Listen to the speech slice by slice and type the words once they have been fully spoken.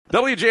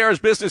WJR's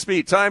Business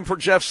Beat. Time for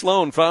Jeff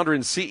Sloan, founder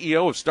and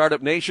CEO of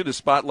Startup Nation, to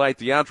spotlight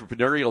the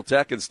entrepreneurial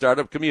tech and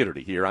startup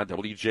community here on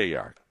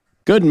WJR.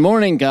 Good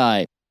morning,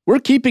 Guy. We're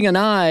keeping an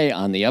eye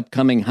on the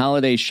upcoming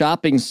holiday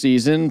shopping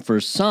season.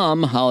 For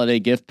some, holiday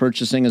gift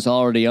purchasing is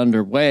already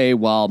underway,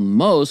 while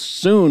most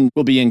soon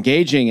will be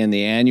engaging in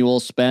the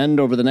annual spend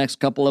over the next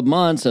couple of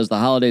months as the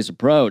holidays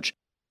approach.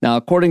 Now,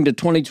 according to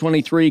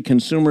 2023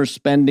 Consumer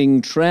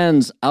Spending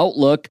Trends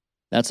Outlook,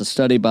 that's a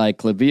study by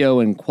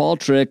Clivio and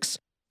Qualtrics,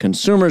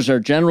 consumers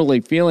are generally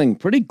feeling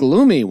pretty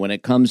gloomy when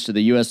it comes to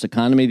the U.S.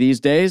 economy these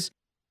days.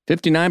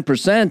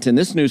 59% in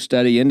this new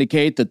study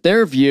indicate that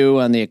their view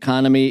on the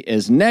economy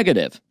is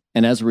negative,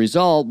 and as a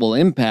result will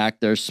impact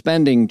their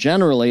spending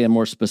generally and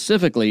more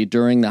specifically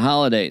during the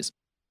holidays.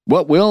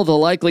 What will the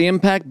likely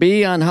impact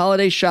be on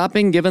holiday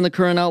shopping given the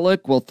current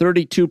outlook? Well,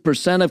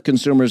 32% of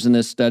consumers in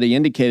this study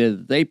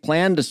indicated that they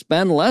plan to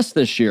spend less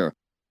this year,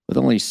 with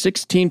only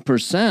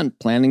 16%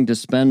 planning to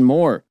spend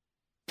more.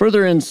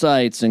 Further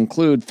insights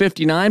include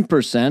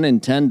 59%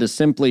 intend to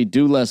simply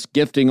do less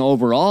gifting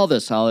overall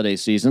this holiday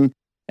season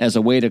as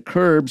a way to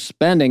curb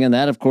spending, and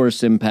that, of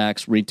course,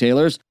 impacts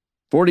retailers.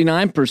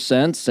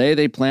 49% say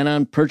they plan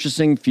on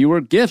purchasing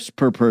fewer gifts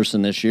per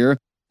person this year.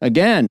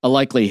 Again, a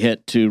likely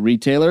hit to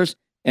retailers.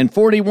 And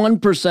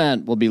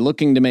 41% will be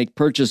looking to make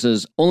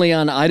purchases only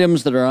on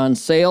items that are on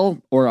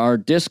sale or are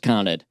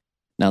discounted.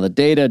 Now, the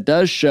data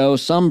does show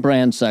some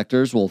brand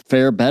sectors will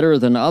fare better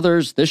than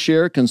others. This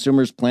year,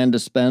 consumers plan to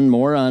spend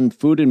more on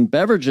food and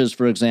beverages,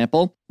 for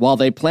example, while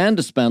they plan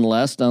to spend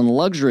less on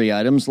luxury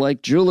items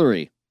like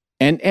jewelry.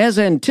 And as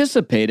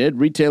anticipated,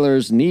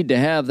 retailers need to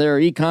have their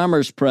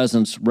e-commerce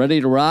presence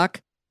ready to rock,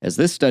 as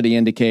this study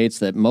indicates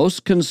that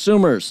most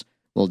consumers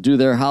will do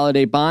their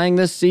holiday buying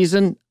this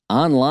season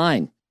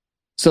online.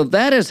 So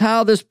that is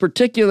how this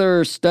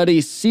particular study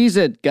sees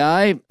it,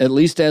 Guy, at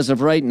least as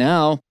of right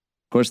now.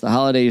 Of course, the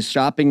holiday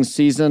shopping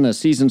season, a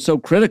season so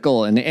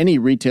critical in any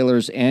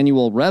retailer's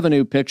annual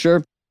revenue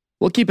picture.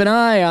 We'll keep an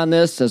eye on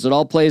this as it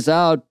all plays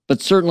out,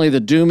 but certainly the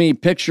doomy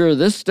picture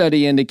this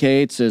study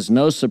indicates is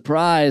no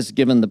surprise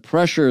given the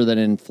pressure that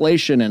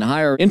inflation and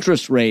higher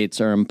interest rates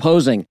are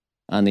imposing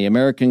on the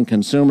American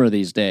consumer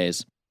these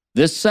days.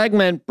 This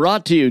segment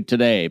brought to you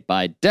today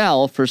by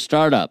Dell for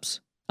Startups.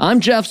 I'm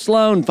Jeff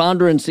Sloan,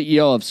 founder and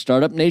CEO of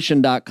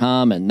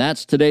StartupNation.com, and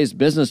that's today's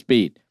Business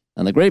Beat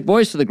on the great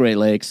voice of the Great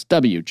Lakes,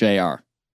 WJR.